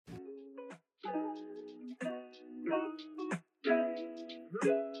Hello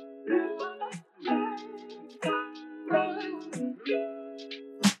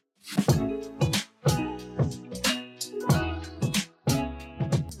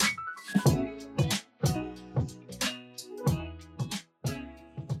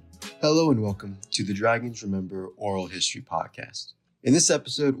and welcome to the Dragons Remember Oral History Podcast. In this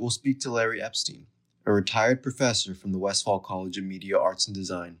episode, we'll speak to Larry Epstein, a retired professor from the Westfall College of Media Arts and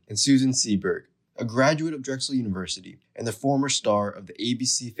Design, and Susan Seberg, a graduate of Drexel University and the former star of the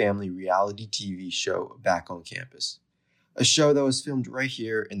ABC Family reality TV show Back on Campus, a show that was filmed right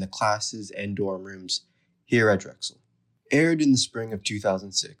here in the classes and dorm rooms here at Drexel. Aired in the spring of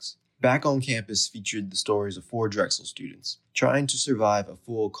 2006, Back on Campus featured the stories of 4 Drexel students trying to survive a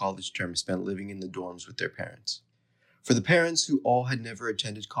full college term spent living in the dorms with their parents. For the parents who all had never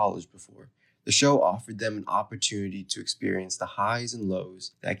attended college before, the show offered them an opportunity to experience the highs and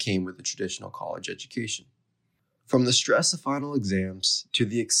lows that came with a traditional college education. From the stress of final exams to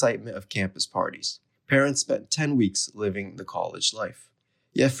the excitement of campus parties, parents spent 10 weeks living the college life.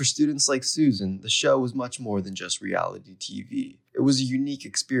 Yet for students like Susan, the show was much more than just reality TV. It was a unique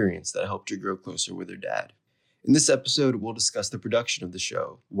experience that helped her grow closer with her dad. In this episode, we'll discuss the production of the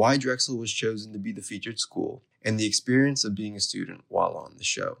show, why Drexel was chosen to be the featured school, and the experience of being a student while on the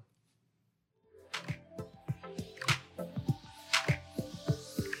show.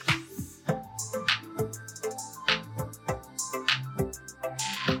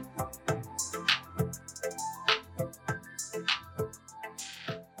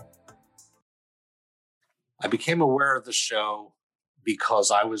 I became aware of the show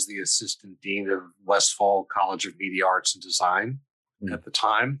because I was the assistant dean of Westfall College of Media Arts and Design at the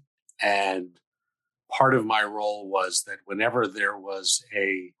time. And part of my role was that whenever there was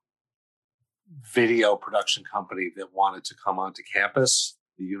a video production company that wanted to come onto campus,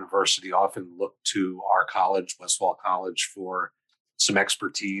 the university often looked to our college, Westfall College, for some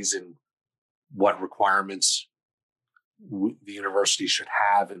expertise in what requirements the university should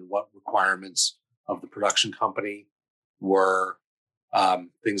have and what requirements of the production company were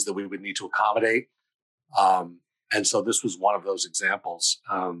things that we would need to accommodate. And so this was one of those examples.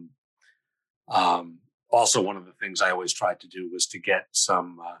 Also, one of the things I always tried to do was to get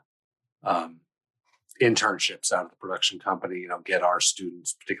some internships out of the production company, get our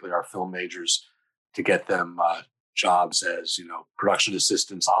students, particularly our film majors, to get them jobs as, production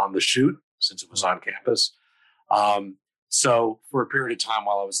assistants on the shoot, since it was on campus. So for a period of time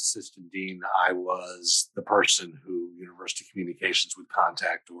while I was assistant dean, I was the person who university communications would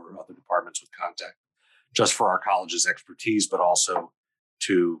contact or other departments would contact just for our college's expertise, but also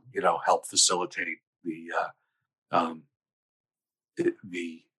to, help facilitate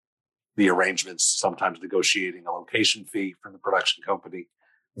the arrangements, sometimes negotiating a location fee from the production company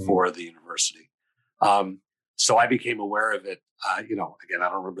for the university. So I became aware of it, again, I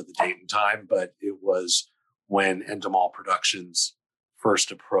don't remember the date and time, but it was when Endemol Productions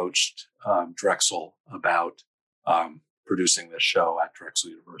first approached Drexel about producing this show at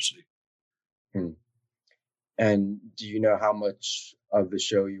Drexel University. And do you know how much of the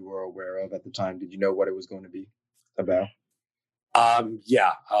show you were aware of at the time? Did you know what it was going to be about? I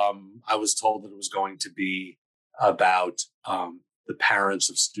was told that it was going to be about the parents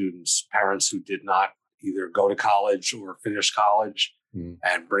of students, parents who did not either go to college or finish college,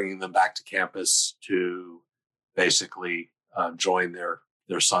 and bringing them back to campus to basically join their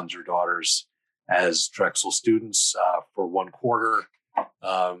sons or daughters as Drexel students for one quarter,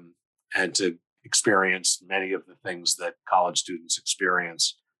 and to experience many of the things that college students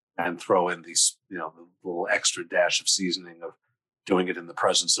experience, and throw in these, the little extra dash of seasoning of doing it in the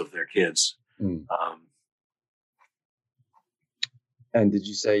presence of their kids. And did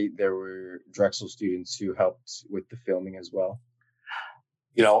you say there were Drexel students who helped with the filming as well?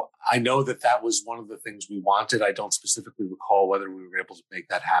 I know that was one of the things we wanted. I don't specifically recall whether we were able to make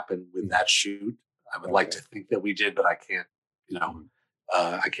that happen with that shoot. I would like to think that we did, but I can't,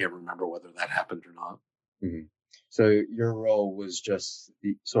 I can't remember whether that happened or not. So your role was just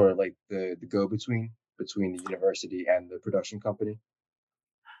sort of like the go-between between the university and the production company?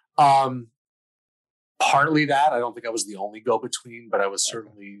 Partly that. I don't think I was the only go-between, but I was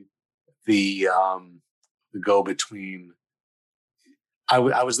certainly the go-between. I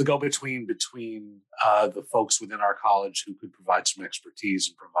was the go-between between the folks within our college who could provide some expertise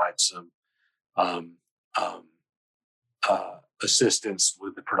and provide some assistance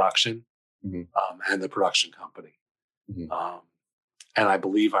with the production and the production company. And I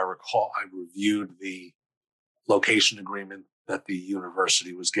believe I reviewed the location agreement that the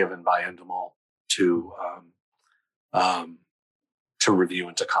university was given by Endemol to review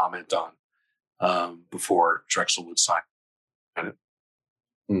and to comment on. before Drexel would sign it.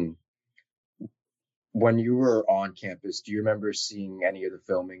 Mm. When you were on campus, do you remember seeing any of the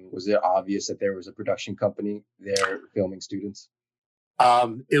filming? Was it obvious that there was a production company there filming students?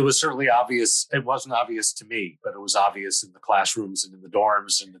 It was certainly obvious. It wasn't obvious to me, but it was obvious in the classrooms and in the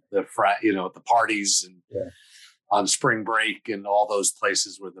dorms and at the parties and on spring break and all those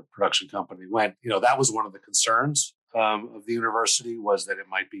places where the production company went. That was one of the concerns of the university, was that it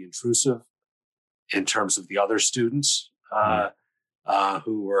might be intrusive in terms of the other students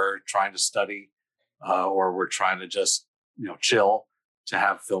who were trying to study or were trying to just chill, to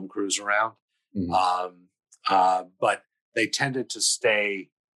have film crews around. But they tended to stay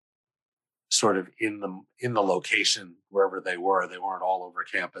sort of in the location wherever they were. They weren't all over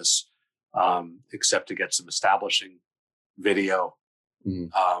campus, except to get some establishing video.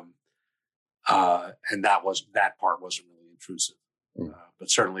 And that part wasn't really intrusive. But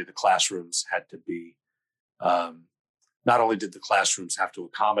certainly the classrooms had to be, not only did the classrooms have to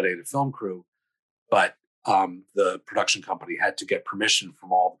accommodate a film crew, but the production company had to get permission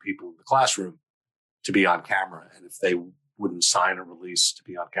from all the people in the classroom to be on camera. And if they wouldn't sign a release to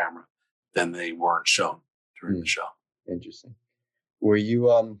be on camera, then they weren't shown during the show. Interesting. Were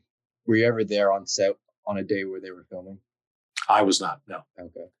you ever there on set on a day where they were filming? I was not, no.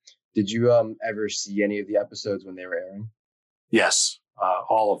 Okay. Did you ever see any of the episodes when they were airing? Yes,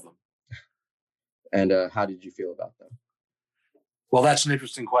 all of them. And how did you feel about them? Well, that's an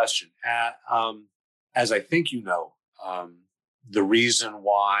interesting question. As I think the reason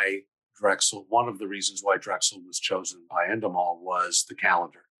why one of the reasons why Drexel was chosen by Endemol was the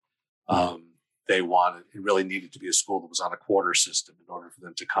calendar. It really needed to be a school that was on a quarter system in order for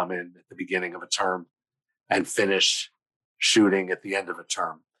them to come in at the beginning of a term and finish shooting at the end of a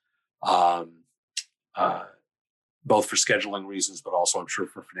term. Both for scheduling reasons, but also I'm sure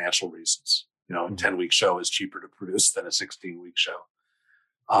for financial reasons. A 10-week show is cheaper to produce than a 16-week show.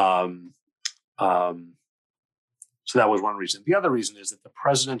 So that was one reason. The other reason is that the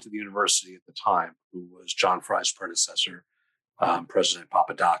president of the university at the time, who was John Frye's predecessor, President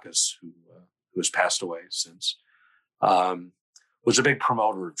Papadakis, who has passed away since, was a big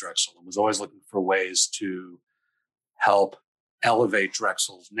promoter of Drexel and was always looking for ways to help elevate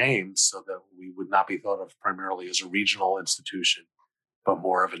Drexel's name so that we would not be thought of primarily as a regional institution, but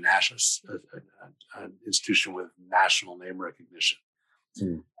more of an institution with national name recognition.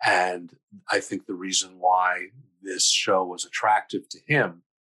 And I think the reason why this show was attractive to him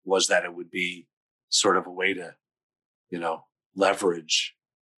was that it would be sort of a way to, leverage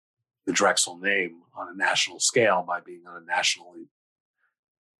the Drexel name on a national scale by being on a nationally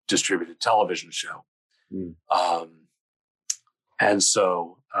distributed television show. And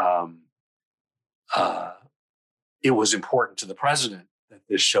so it was important to the president that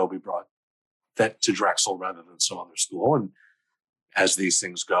this show be brought to Drexel rather than some other school. And as these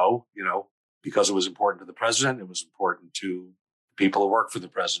things go, because it was important to the president, it was important to people who work for the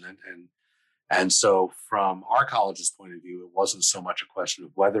president. And so from our college's point of view, it wasn't so much a question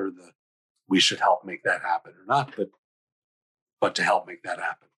of whether we should help make that happen or not, but to help make that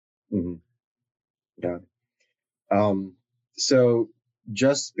happen. Yeah. So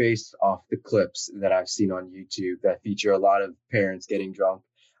just based off the clips that I've seen on YouTube that feature a lot of parents getting drunk,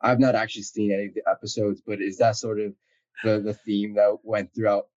 I've not actually seen any of the episodes, but is that sort of the theme that went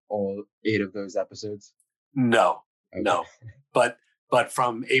throughout all 8 of those episodes? No. But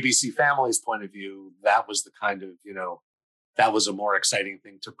from ABC Family's point of view, that was the kind of, that was a more exciting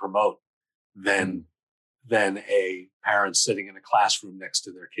thing to promote than a parent sitting in a classroom next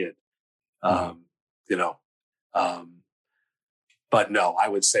to their kid. But no, I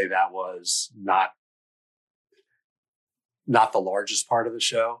would say that was not the largest part of the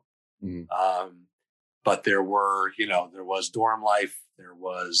show. But there were, there was dorm life. There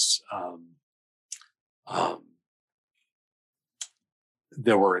was,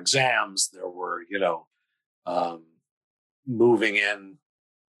 there were exams. There were, moving in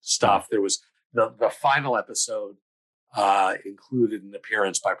stuff. There was the final episode included an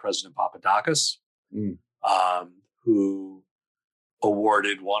appearance by President Papadakis, who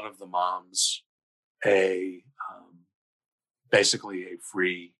awarded one of the moms basically a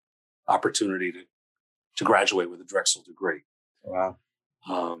free opportunity to graduate with a Drexel degree. Wow.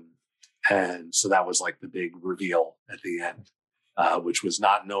 And so that was like the big reveal at the end, which was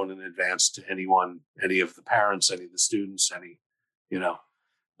not known in advance to anyone, any of the parents, any of the students,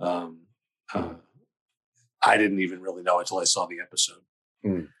 I didn't even really know until I saw the episode.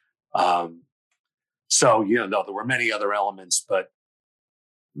 So, there were many other elements, but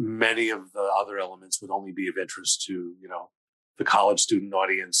many of the other elements would only be of interest to, the college student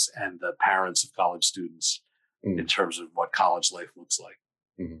audience and the parents of college students in terms of what college life looks like.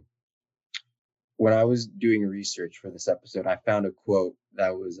 Mm-hmm. When I was doing research for this episode, I found a quote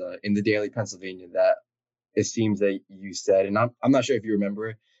that was in the Daily Pennsylvania that it seems that you said, and I'm not sure if you remember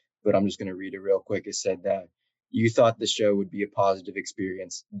it, but I'm just going to read it real quick. It said that you thought the show would be a positive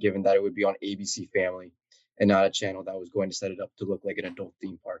experience, given that it would be on ABC Family and not a channel that was going to set it up to look like an adult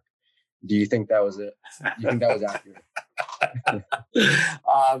theme park. Do you think that was it? Do you think that was accurate?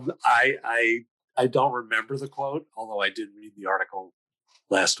 I don't remember the quote, although I did read the article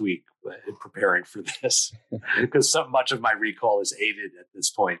last week in preparing for this, because so much of my recall is aided at this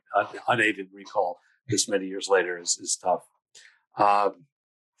point. Unaided recall this many years later is tough. I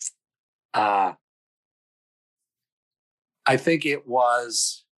think it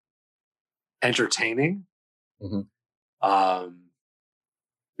was entertaining. Mm-hmm.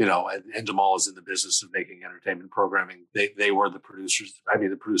 And Endemol is in the business of making entertainment programming. They were the producers. I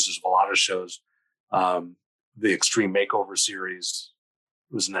mean, the producers of a lot of shows. The Extreme Makeover series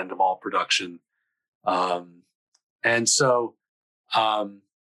was an Endemol production. And so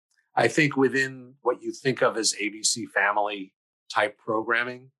I think within what you think of as ABC Family type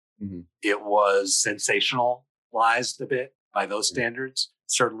programming, mm-hmm. it was sensationalized a bit by those standards.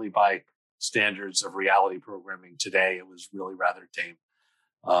 Certainly by standards of reality programming today, it was really rather tame.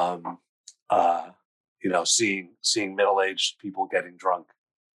 Seeing middle-aged people getting drunk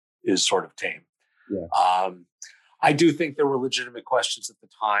is sort of tame. Yeah. I do think there were legitimate questions at the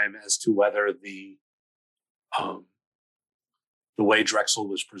time as to whether the way Drexel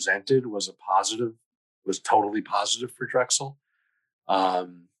was presented was totally positive for Drexel.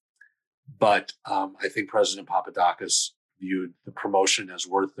 But I think President Papadakis viewed the promotion as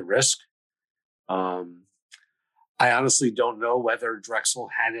worth the risk. I honestly don't know whether Drexel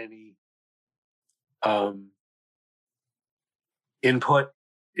had any input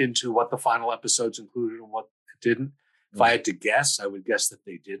into what the final episodes included and what it didn't. Mm-hmm. If I had to guess, I would guess that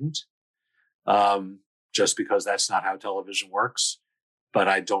they didn't, just because that's not how television works. But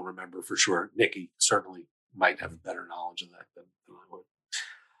I don't remember for sure. Nikki certainly might have better knowledge of that than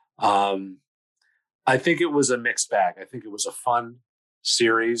I would. I think it was a mixed bag. I think it was a fun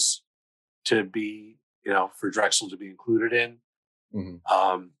series to be, for Drexel to be included in.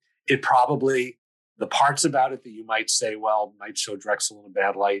 Mm-hmm. It probably, the parts about it that you might say, might show Drexel in a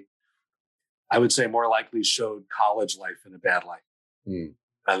bad light, I would say more likely showed college life in a bad light,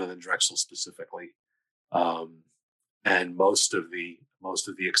 rather than Drexel specifically. And most of the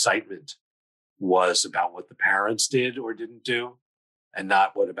excitement was about what the parents did or didn't do, and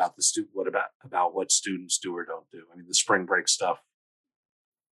not what about what students do or don't do. I mean, the spring break stuff,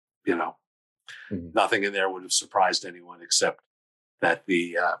 mm-hmm. nothing in there would have surprised anyone except that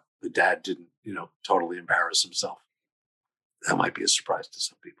the dad didn't, totally embarrass himself. That might be a surprise to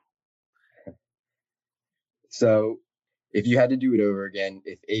some people. So if you had to do it over again,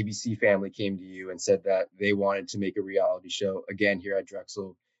 if ABC Family came to you and said that they wanted to make a reality show again here at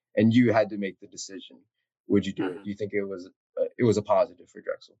Drexel, and you had to make the decision, would you do mm-hmm. it? Do you think it was a positive for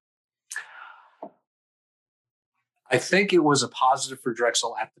Drexel? I think it was a positive for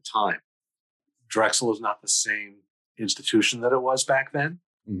Drexel at the time. Drexel is not the same institution that it was back then.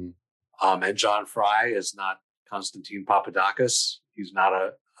 Mm-hmm. And John Fry is not Konstantin Papadakis. He's not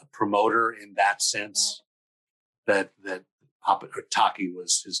a promoter in that sense that Taki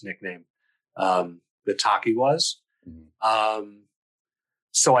was his nickname, that Taki was. Mm-hmm.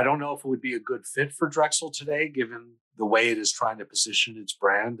 So I don't know if it would be a good fit for Drexel today, given the way it is trying to position its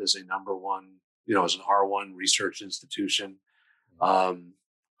brand as a number one, as an R1 research institution.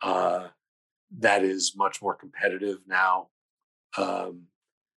 That is much more competitive now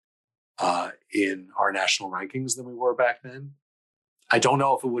in our national rankings than we were back then. I don't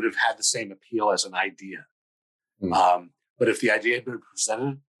know if it would have had the same appeal as an idea. Mm. But if the idea had been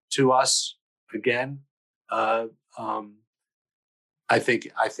presented to us again, I think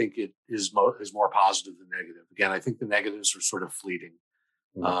it is more positive than negative. Again, I think the negatives are sort of fleeting.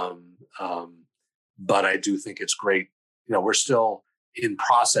 Mm. But I do think it's great. We're still in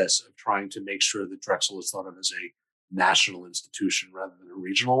process of trying to make sure that Drexel is thought of as a national institution rather than a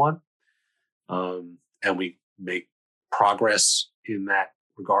regional one. And we make progress in that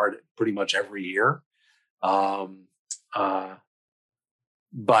regard pretty much every year.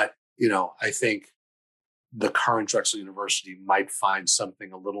 But, I think the current Drexel University might find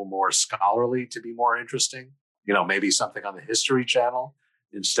something a little more scholarly to be more interesting. Maybe something on the History Channel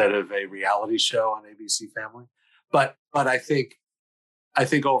instead of a reality show on ABC Family. But I think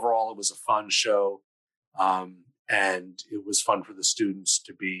overall it was a fun show, and it was fun for the students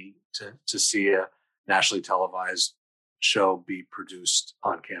to see a nationally televised show be produced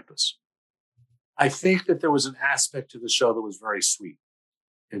on campus. I think that there was an aspect to the show that was very sweet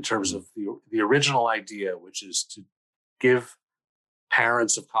in terms of the original idea, which is to give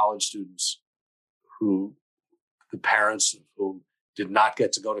parents of college students the parents who did not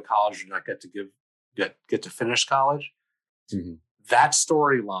get to go to college, or not get to finish college. Mm-hmm. That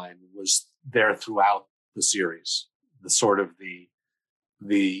storyline was there throughout the series. The sort of the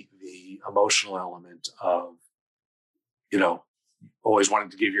emotional element of, always wanting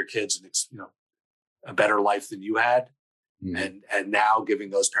to give your kids a better life than you had. Mm-hmm. And now giving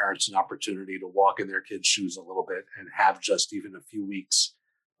those parents an opportunity to walk in their kids' shoes a little bit and have just even a few weeks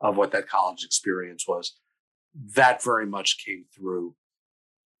of what that college experience was. That very much came through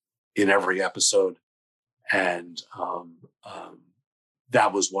in every episode. And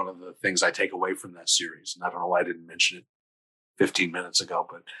that was one of the things I take away from that series. And I don't know why I didn't mention it 15 minutes ago,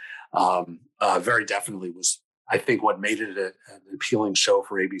 but very definitely was, I think, what made it an appealing show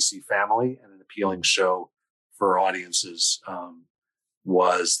for ABC Family and an appealing show for audiences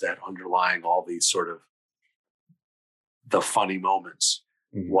was that underlying all these sort of the funny moments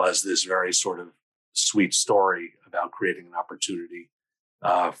was this very sort of sweet story about creating an opportunity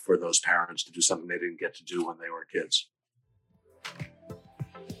for those parents to do something they didn't get to do when they were kids.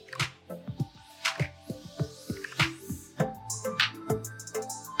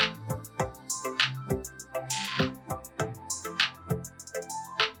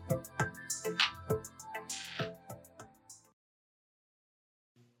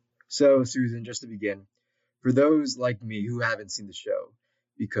 So, Susan, just to begin, for those like me who haven't seen the show,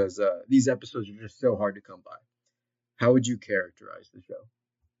 because these episodes are just so hard to come by, how would you characterize the show?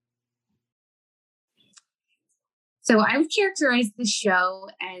 So I would characterize the show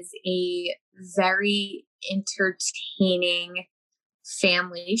as a very entertaining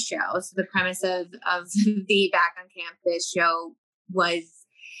family show. So the premise of the Back on Campus show was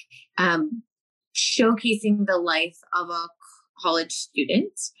showcasing the life of a college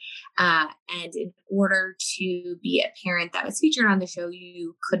student. And in order to be a parent that was featured on the show,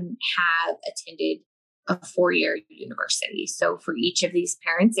 you couldn't have attended a 4-year university. So for each of these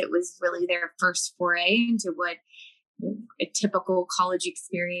parents, it was really their first foray into what a typical college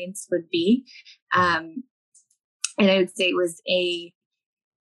experience would be. And I would say it was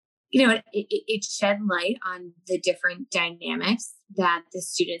it shed light on the different dynamics that the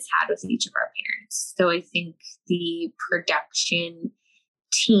students had with each of our parents. So I think the production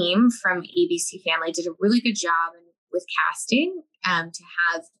team from ABC Family did a really good job with casting to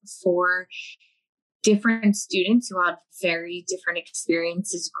have 4 different students who had very different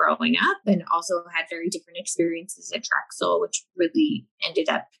experiences growing up and also had very different experiences at Drexel, which really ended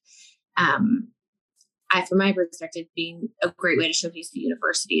up, from my perspective, being a great way to showcase the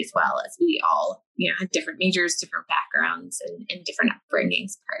university, as well as we all, had different majors, different backgrounds, and different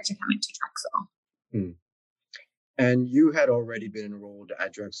upbringings prior to coming to Drexel. And you had already been enrolled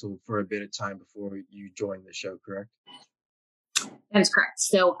at Drexel for a bit of time before you joined the show, correct? That is correct.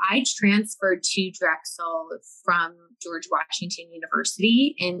 So I transferred to Drexel from George Washington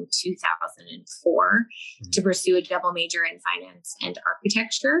University in 2004 to pursue a double major in finance and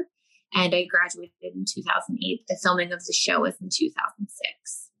architecture. And I graduated in 2008. The filming of the show was in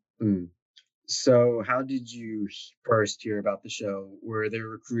 2006. So how did you first hear about the show? Were there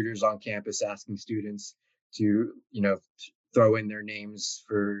recruiters on campus asking students to, throw in their names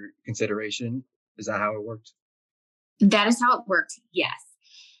for consideration? Is that how it worked? That is how it worked, yes.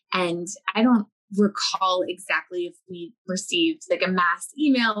 And I don't recall exactly if we received like a mass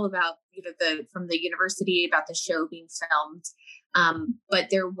email about from the university about the show being filmed. But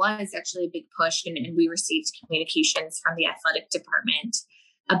there was actually a big push, and we received communications from the athletic department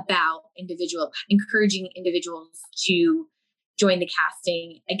about encouraging individuals to join the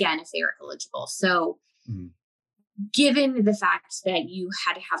casting again if they were eligible. So given the fact that you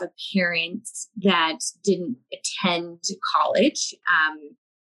had to have a parent that didn't attend college,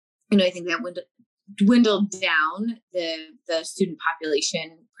 I think that dwindled down the student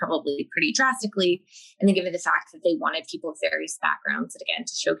population probably pretty drastically. And then given the fact that they wanted people of various backgrounds, and again,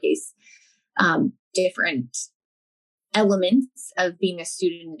 to showcase different elements of being a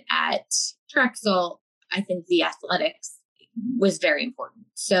student at Drexel, I think the athletics was very important.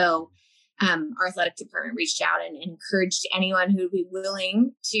 So our athletic department reached out and encouraged anyone who would be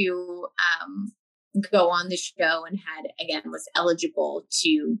willing to go on the show and was eligible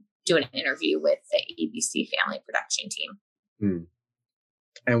to do an interview with the ABC Family production team.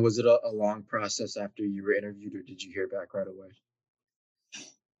 And was it a long process after you were interviewed, or did you hear back right away?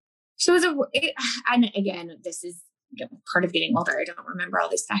 So and again, this is part of getting older, I don't remember all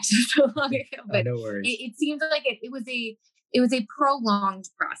these facts so long ago, but no worries. It seemed like it was a prolonged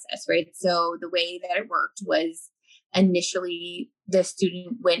process, right? So the way that it worked was initially the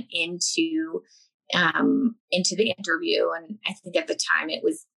student went into the interview. And I think at the time it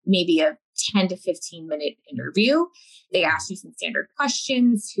was maybe a 10 to 15 minute interview. They asked you some standard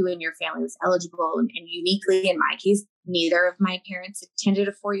questions, who in your family was eligible. And uniquely in my case, neither of my parents attended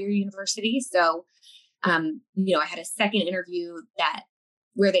a 4-year university. So, I had a second interview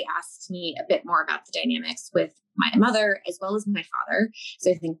where they asked me a bit more about the dynamics with my mother as well as my father.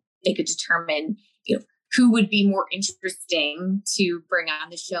 So I think they could determine, who would be more interesting to bring on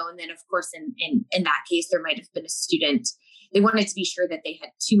the show. And then of course, in that case, there might've been a student. They wanted to be sure that they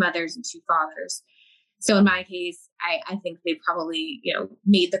had 2 mothers and 2 fathers. So in my case, I think they probably,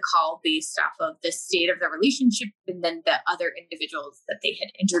 made the call based off of the state of the relationship and then the other individuals that they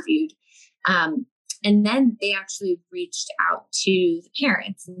had interviewed. And then they actually reached out to the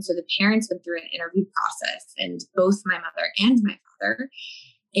parents. And so the parents went through an interview process, and both my mother and my father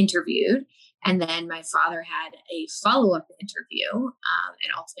interviewed. And then my father had a follow-up interview,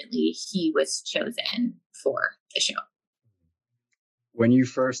 and ultimately he was chosen for the show. When you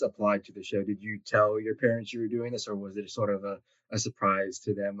first applied to the show, did you tell your parents you were doing this, or was it sort of a surprise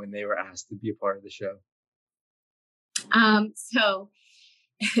to them when they were asked to be a part of the show? So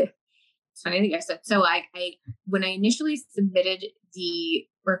it's funny that you said. So I when I initially submitted the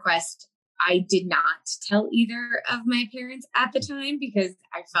request, I did not tell either of my parents at the time because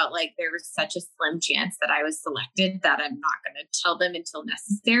I felt like there was such a slim chance that I was selected that I'm not going to tell them until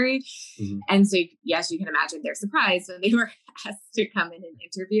necessary. Mm-hmm. And so, yes, you can imagine their surprise when they were asked to come in and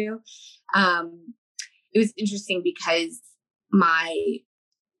interview. It was interesting because my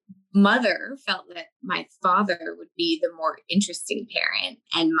mother felt that my father would be the more interesting parent,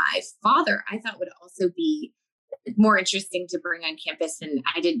 and my father, I thought, would also be more interesting to bring on campus. And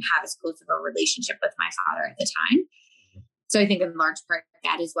I didn't have as close of a relationship with my father at the time. So I think in large part,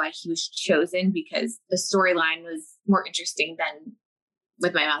 that is why he was chosen, because the storyline was more interesting than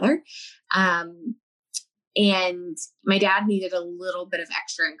with my mother. And my dad needed a little bit of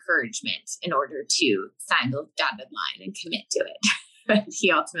extra encouragement in order to sign the dotted line and commit to it. But he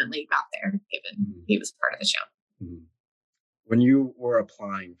ultimately got there, given he was part of the show. Mm-hmm. When you were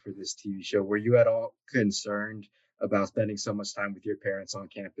applying for this TV show, were you at all concerned about spending so much time with your parents on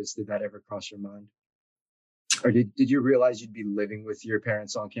campus? Did that ever cross your mind? Or did you realize you'd be living with your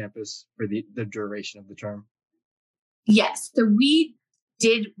parents on campus for the duration of the term? Yes. So we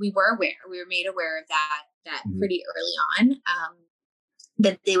were aware. We were made aware of that mm-hmm. pretty early on,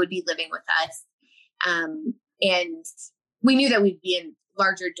 that they would be living with us. And we knew that we'd be in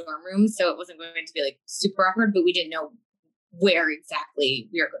larger dorm rooms, so it wasn't going to be like super awkward, but we didn't know where exactly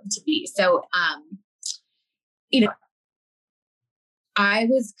we were going to be. So, I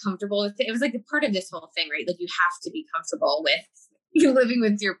was comfortable with it. It was like a part of this whole thing, right? Like you have to be comfortable with you living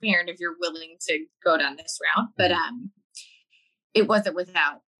with your parent if you're willing to go down this route. But it wasn't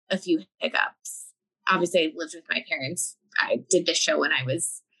without a few hiccups. Obviously, I lived with my parents. I did this show when I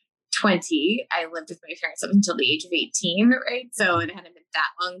was 20. I lived with my parents up until the age of 18, right? So it hadn't been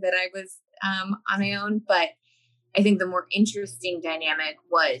that long that I was on my own. But I think the more interesting dynamic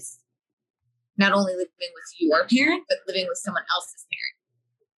was not only living with your parent, but living with someone else's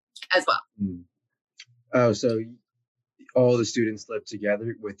parent as well. Mm. Oh, so all the students lived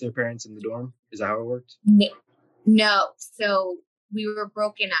together with their parents in the dorm? Is that how it worked? No. So we were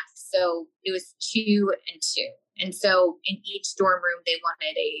broken up. So it was 2 and 2. And so in each dorm room, they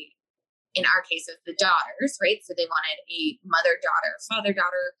wanted in our case, it was the daughters, right? So they wanted a mother-daughter,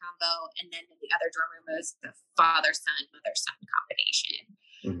 father-daughter combo. And then in the other dorm room, it was the father-son, mother-son combination.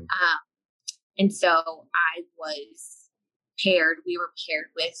 Mm-hmm. And so we were paired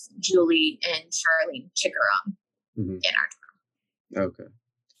with Julie and Charlene Chikaram mm-hmm. in our dorm. Okay.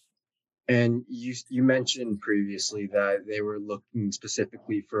 And you mentioned previously that they were looking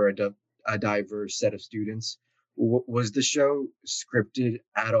specifically for a diverse set of students. Was the show scripted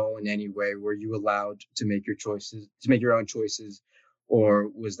at all in any way? Were you allowed to make your own choices, or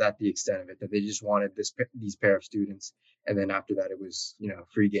was that the extent of it, that they just wanted these pair of students, and then after that it was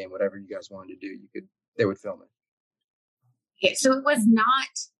free game, whatever you guys wanted to do, they would film it? Yeah, so it was not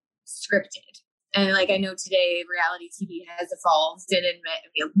scripted, and like I know today, reality TV has evolved in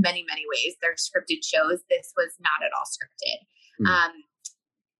many ways. There are scripted shows. This was not at all scripted. Mm.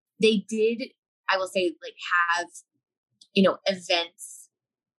 They did, I will say, like have, events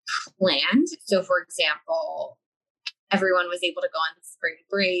planned. So for example, everyone was able to go on spring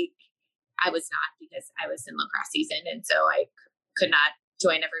break. I was not, because I was in lacrosse season. And so I could not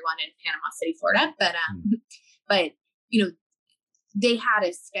join everyone in Panama City, Florida. But they had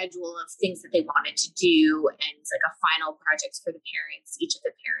a schedule of things that they wanted to do and like a final project for the parents, each of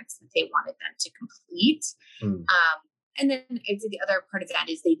the parents that they wanted them to complete. And then I'd say the other part of that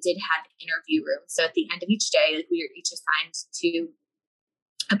is they did have interview rooms. So at the end of each day, like, we were each assigned to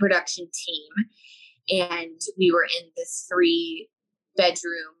a production team, and we were in this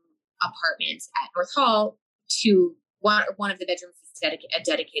 3-bedroom apartment at North Hall. One of the bedrooms is a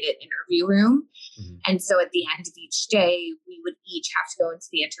dedicated interview room. And so at the end of each day, we would each have to go into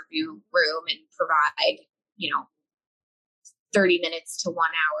the interview room and provide, 30 minutes to 1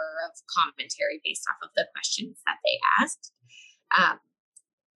 hour of commentary based off of the questions that they asked.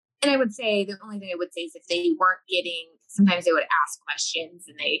 And I would say the only thing I would say is if they weren't sometimes they would ask questions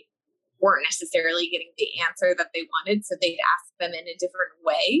and they weren't necessarily getting the answer that they wanted. So they'd ask them in a different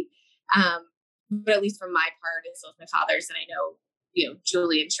way. But at least from my part, as well as my father's, and I know,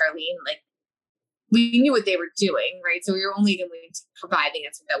 Julie and Charlene, like, we knew what they were doing, right? So we were only going to provide the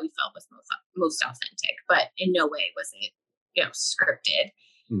answer that we felt was most authentic, but in no way was it, scripted.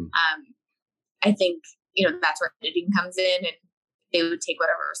 I think, that's where editing comes in, and they would take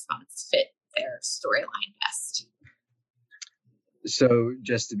whatever response fit their storyline best. So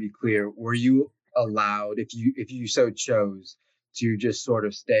just to be clear, were you allowed, if you so chose, to just sort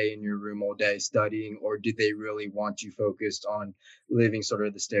of stay in your room all day studying, or did they really want you focused on living sort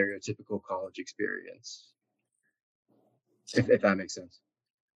of the stereotypical college experience? If that makes sense.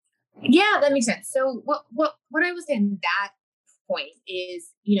 Yeah, that makes sense. So what I was in that point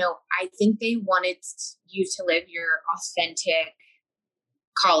is, I think they wanted you to live your authentic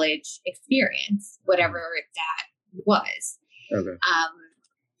college experience, whatever that was. Okay.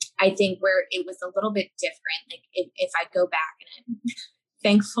 I think where it was a little bit different, like if I go back, and I'm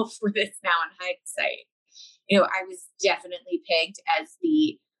thankful for this now in hindsight, I was definitely picked as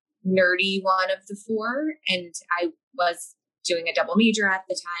the nerdy one of the 4. And I was doing a double major at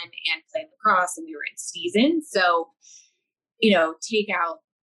the time and playing lacrosse, and we were in season. So, take out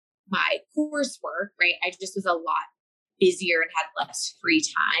my coursework, right? I just was a lot busier and had less free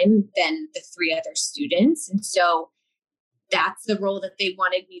time than the 3 other students. And so that's the role that they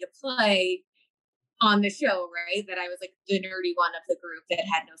wanted me to play on the show, right? That I was like the nerdy one of the group that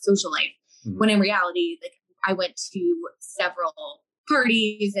had no social life. When in reality, like, I went to several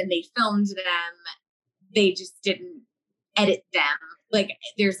parties and they filmed them. They just didn't edit them. Like,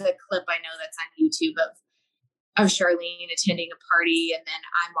 there's a clip I know that's on YouTube of Charlene attending a party, and then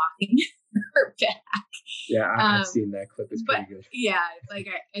I'm walking her back. Yeah, I've seen that clip. It's pretty good. Yeah, like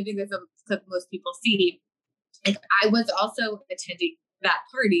I think that's a clip most people see. Like, I was also attending that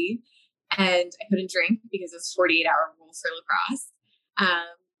party, and I couldn't drink because it's 48-hour rule for lacrosse.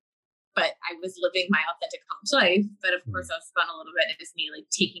 But I was living my authentic college life. But of course, I was fun a little bit as me, like,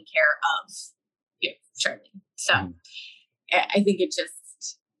 taking care of Charlene. So I think it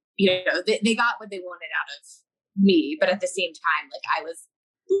just, they got what they wanted out of me. But at the same time, like, I was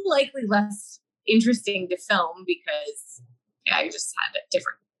likely less interesting to film because I just had a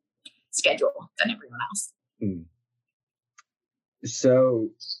different schedule than everyone else. So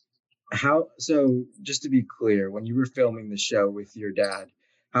just to be clear, when you were filming the show with your dad,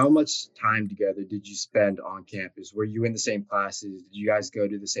 how much time together did you spend on campus? Were you in the same classes? Did you guys go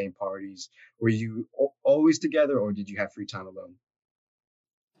to the same parties? Were you always together, or did you have free time alone?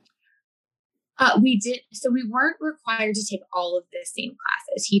 We did. So we weren't required to take all of the same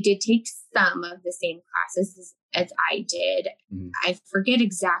classes. He did take some of the same classes as I did. I forget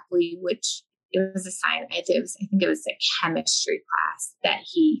exactly which. It was a science. I think it was a chemistry class that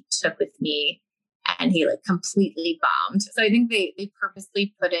he took with me, and he like completely bombed. So I think they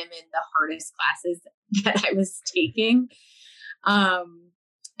purposely put him in the hardest classes that I was taking.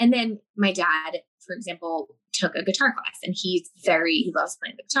 And then my dad, for example, took a guitar class, and he loves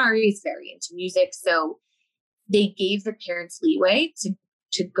playing the guitar. He's very into music. So they gave the parents leeway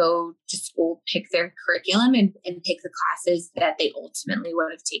to go to school, pick their curriculum and pick the classes that they ultimately would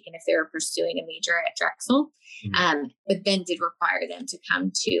have taken if they were pursuing a major at Drexel. But then did require them to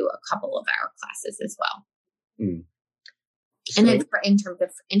come to a couple of our classes as well. And then in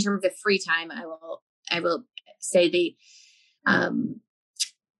terms of free time, I will say the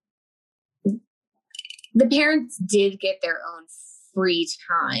parents did get their own free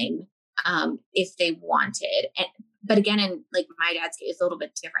time if they wanted. But again, in like my dad's case, it's a little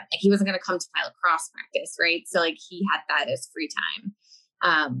bit different. Like, he wasn't going to come to my lacrosse practice, right? So like, he had that as free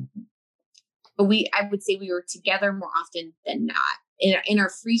time. But I would say we were together more often than not. In our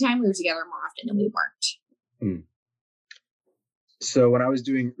free time, we were together more often than we weren't. So when I was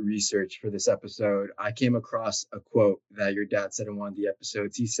doing research for this episode, I came across a quote that your dad said in one of the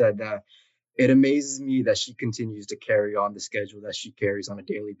episodes. He said that It amazes me that she continues to carry on the schedule that she carries on a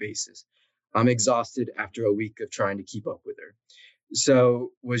daily basis. I'm exhausted after a week of trying to keep up with her.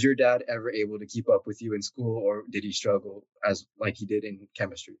 So, was your dad ever able to keep up with you in school, or did he struggle as like he did in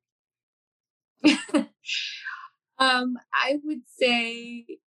chemistry? I would say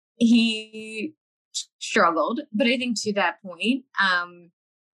he struggled, but I think to that point,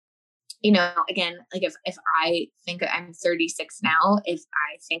 again, like if I think I'm 36 now, if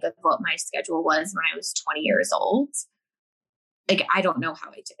I think of what my schedule was when I was 20 years old, like, I don't know how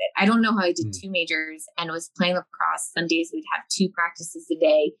I did it. I don't know how I did two majors and was playing lacrosse. Some days we'd have 2 practices a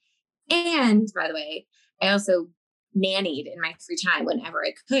day. And by the way, I also nannied in my free time whenever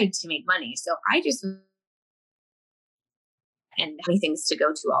I could to make money. So I just, and having things to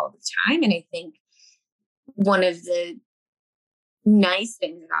go to all of the time. And I think one of the nice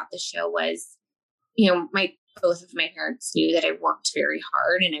things about the show was, both of my parents knew that I worked very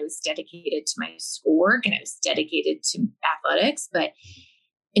hard and I was dedicated to my schoolwork and I was dedicated to athletics. But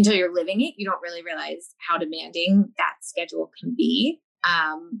until you're living it, you don't really realize how demanding that schedule can be.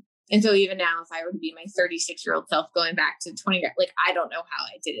 And so even now, if I were to be my 36-year-old self going back to 20, like, I don't know how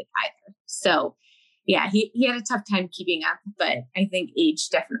I did it either. So yeah, he had a tough time keeping up, but I think age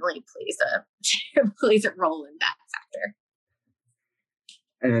definitely plays a role in that factor.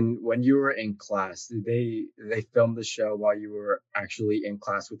 And when you were in class, did they film the show while you were actually in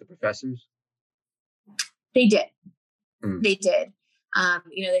class with the professors? They did. They did.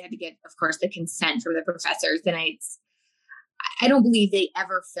 They had to get, of course, the consent from the professors. And I don't believe they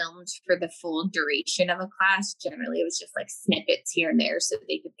ever filmed for the full duration of a class. Generally, it was just like snippets here and there so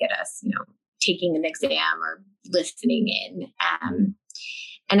they could get us, taking an exam or listening in.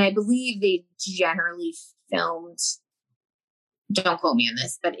 And I believe they generally filmed, don't quote me on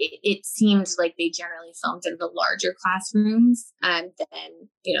this, but it seemed like they generally filmed in the larger classrooms and then,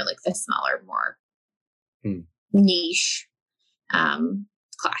 like the smaller, more niche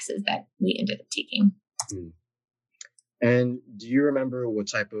classes that we ended up taking. And do you remember what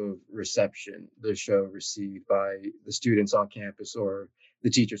type of reception the show received by the students on campus or the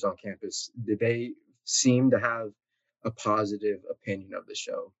teachers on campus? Did they seem to have a positive opinion of the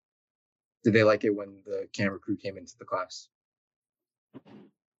show? Did they like it when the camera crew came into the class?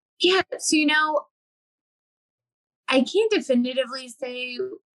 Yeah. So, I can't definitively say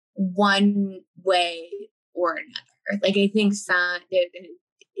one way or another. Like, I think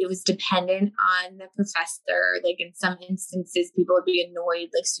it was dependent on the professor. Like, in some instances, people would be annoyed,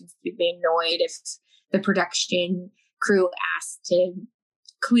 like students would be annoyed if the production crew asked to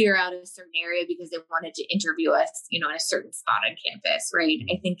clear out a certain area because they wanted to interview us, in a certain spot on campus, right?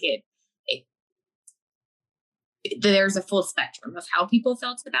 I think there's a full spectrum of how people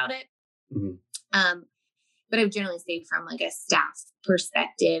felt about it. But I would generally say from like a staff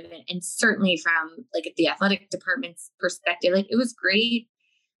perspective and certainly from like the athletic department's perspective, like it was great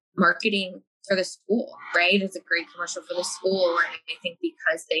marketing for the school, right? It's a great commercial for the school. And I think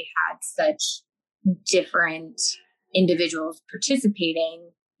because they had such different individuals participating,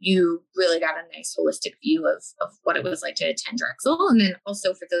 you really got a nice holistic view of what it was like to attend Drexel. And then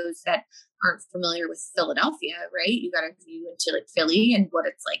also for those that aren't familiar with Philadelphia, right? You got a view into like Philly and what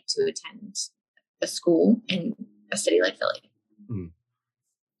it's like to attend a school in a city like Philly.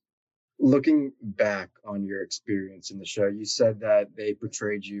 Looking back on your experience in the show, you said that they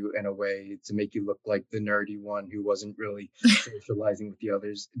portrayed you in a way to make you look like the nerdy one who wasn't really socializing with the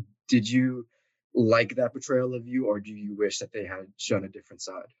others. Did you like that portrayal of you, or do you wish that they had shown a different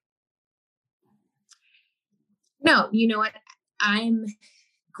side? No, you know what? I'm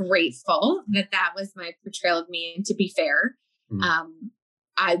grateful that was my portrayal of me. And to be fair,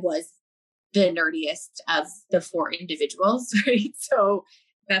 I was the nerdiest of the 4 individuals, right? So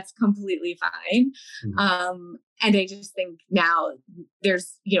that's completely fine. And I just think now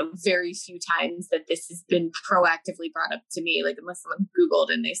there's, very few times that this has been proactively brought up to me, like unless someone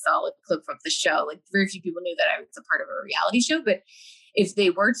Googled and they saw a clip of the show, like very few people knew that I was a part of a reality show. But if they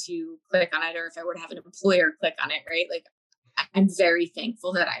were to click on it, or if I were to have an employer click on it, right? Like I'm very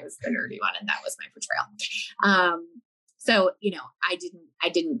thankful that I was the nerdy one and that was my portrayal. So, I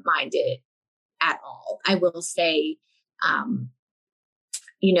didn't mind it at all. I will say,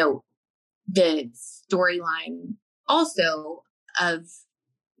 the storyline also of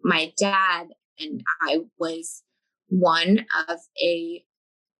my dad and I was one of I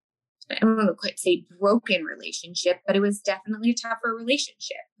don't want to quite say broken relationship, but it was definitely a tougher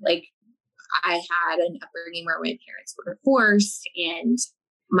relationship. Like I had an upbringing where my parents were divorced and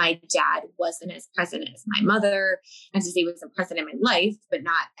my dad wasn't as present as my mother. And to say he wasn't present in my life, but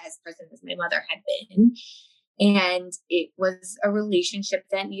not as present as my mother had been. And it was a relationship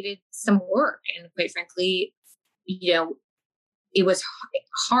that needed some work. And quite frankly, it was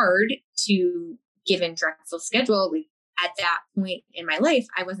hard to, given Drexel's schedule, at that point in my life,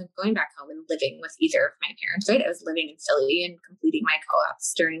 I wasn't going back home and living with either of my parents, right? I was living in Philly and completing my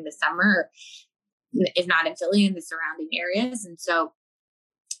co-ops during the summer, if not in Philly, in the surrounding areas. And so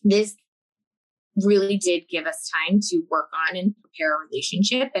this really did give us time to work on and prepare a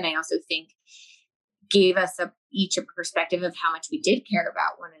relationship. And I also think gave us each a perspective of how much we did care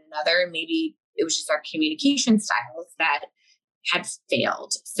about one another. Maybe it was just our communication styles that had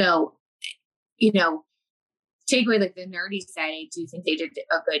failed. So, take away like the nerdy side, I do think they did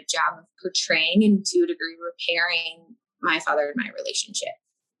a good job of portraying and to a degree repairing my father and my relationship.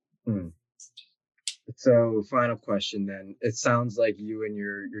 So final question then. It sounds like you and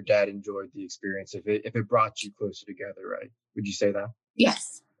your dad enjoyed the experience if it brought you closer together, right? Would you say that?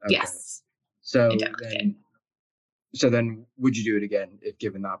 Yes. Okay. Yes. So then would you do it again if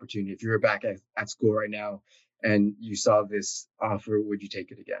given the opportunity? If you were back at school right now and you saw this offer, would you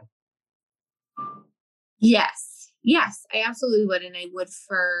take it again? Yes, I absolutely would. And I would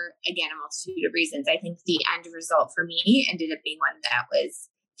for, again, a multitude of reasons. I think the end result for me ended up being one that was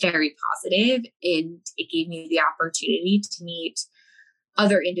very positive, and it gave me the opportunity to meet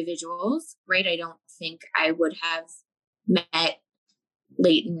other individuals, right? I don't think I would have met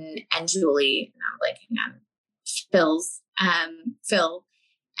Leighton and Julie, and I'm blanking on Phil,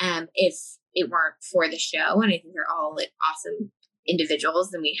 if it weren't for the show. And I think they're all like awesome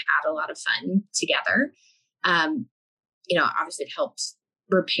individuals, and we had a lot of fun together. Obviously it helped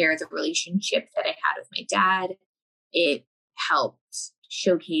repair the relationship that I had with my dad. It helped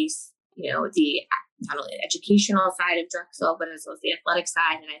showcase, the not only the educational side of Drexel, but as well as the athletic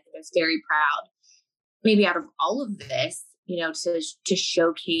side. And I think I was very proud, maybe out of all of this, to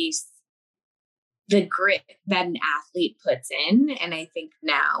showcase the grit that an athlete puts in. And I think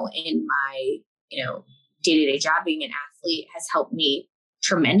now in my, day-to-day job, being an athlete has helped me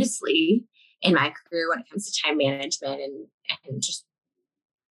tremendously in my career when it comes to time management and just,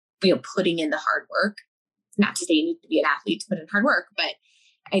 putting in the hard work. Not to say you need to be an athlete to put in hard work, but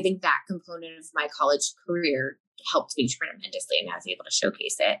I think that component of my college career helped me tremendously, and I was able to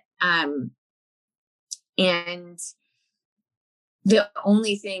showcase it. And the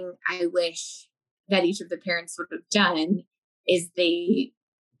only thing I wish that each of the parents would have done is they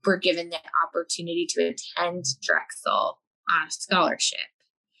were given the opportunity to attend Drexel on a scholarship.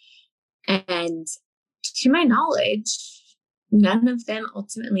 And to my knowledge, none of them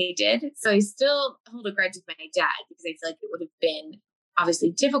ultimately did. So I still hold a grudge with my dad because I feel like it would have been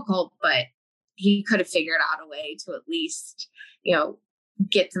obviously difficult, but he could have figured out a way to at least,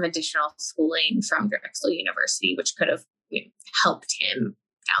 get some additional schooling from Drexel University, which could have helped him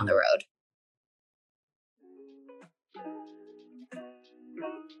down the road.